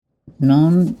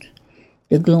Non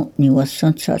de glon ni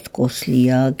wasan chat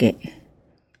kosliage.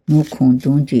 No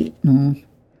kondonji no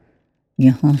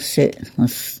Nihonse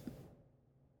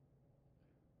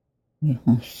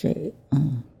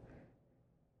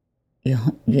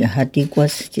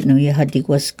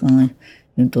Yahadiguas kan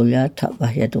yung tulya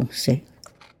tabah ya dong se.